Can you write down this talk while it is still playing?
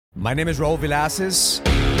My name is Raul Villacis,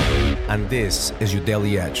 and this is your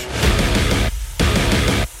Daily Edge.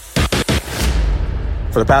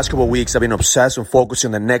 For the past couple of weeks, I've been obsessed on focusing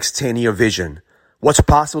on the next 10-year vision. What's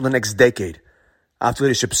possible in the next decade? After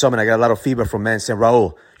Leadership Summit, I got a lot of feedback from men saying,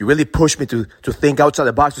 Raul, you really pushed me to think outside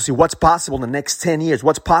the box, to see what's possible in the next 10 years.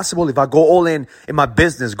 What's possible if I go all in my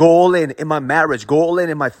business, go all in my marriage, go all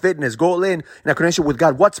in my fitness, go all in a connection with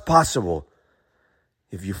God. What's possible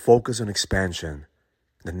if you focus on expansion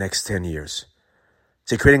in the next 10 years?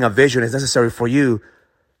 See, creating a vision is necessary for you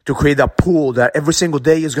to create that pool that every single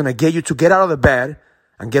day is going to get you to get out of the bed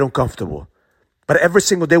and get uncomfortable. But every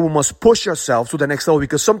single day we must push ourselves to the next level,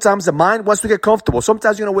 because sometimes the mind wants to get comfortable.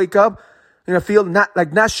 Sometimes you're going to wake up, you're going to feel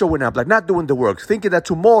not showing up, like not doing the work, thinking that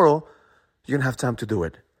tomorrow you're going to have time to do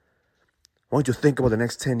it. I want you to think about the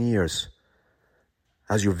next 10 years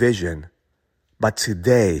as your vision. But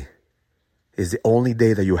today is the only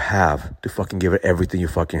day that you have to fucking give it everything you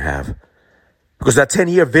fucking have. Because that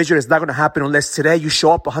 10-year vision is not going to happen unless today you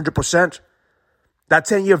show up 100%. That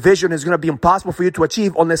 10-year vision is going to be impossible for you to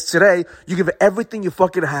achieve unless today you give it everything you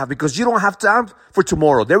fucking have, because you don't have time for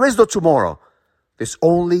tomorrow. There is no tomorrow. There's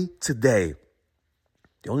only today.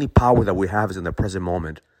 The only power that we have is in the present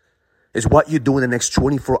moment. It's what you do in the next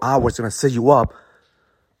 24 hours going to set you up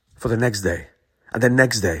for the next day, and the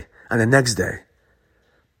next day, and the next day.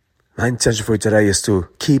 My intention for you today is to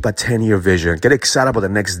keep a 10-year vision. Get excited about the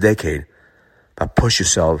next decade, but push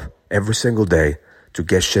yourself every single day to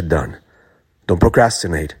get shit done. Don't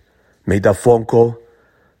procrastinate. Make that phone call.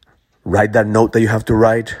 Write that note that you have to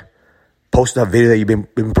write. Post that video that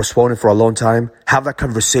you've been postponing for a long time. Have that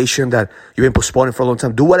conversation that you've been postponing for a long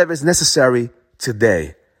time. Do whatever is necessary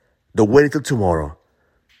today. Don't wait until tomorrow.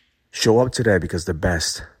 Show up today, because the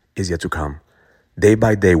best is yet to come. Day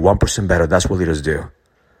by day, 1% better. That's what leaders do.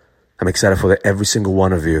 I'm excited for every single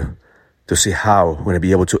one of you to see how we're going to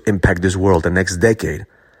be able to impact this world the next decade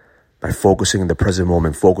by focusing on the present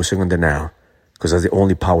moment, focusing on the now, because that's the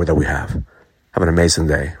only power that we have. Have an amazing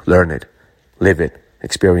day. Learn it. Live it.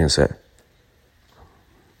 Experience it.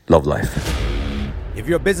 Love life. If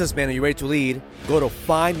you're a businessman and you're ready to lead, go to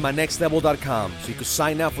findmynextlevel.com so you can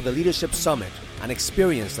sign up for the Leadership Summit, an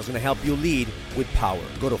experience that's going to help you lead with power.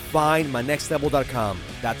 Go to findmynextlevel.com.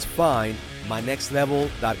 That's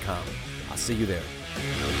findmynextlevel.com. I'll see you there.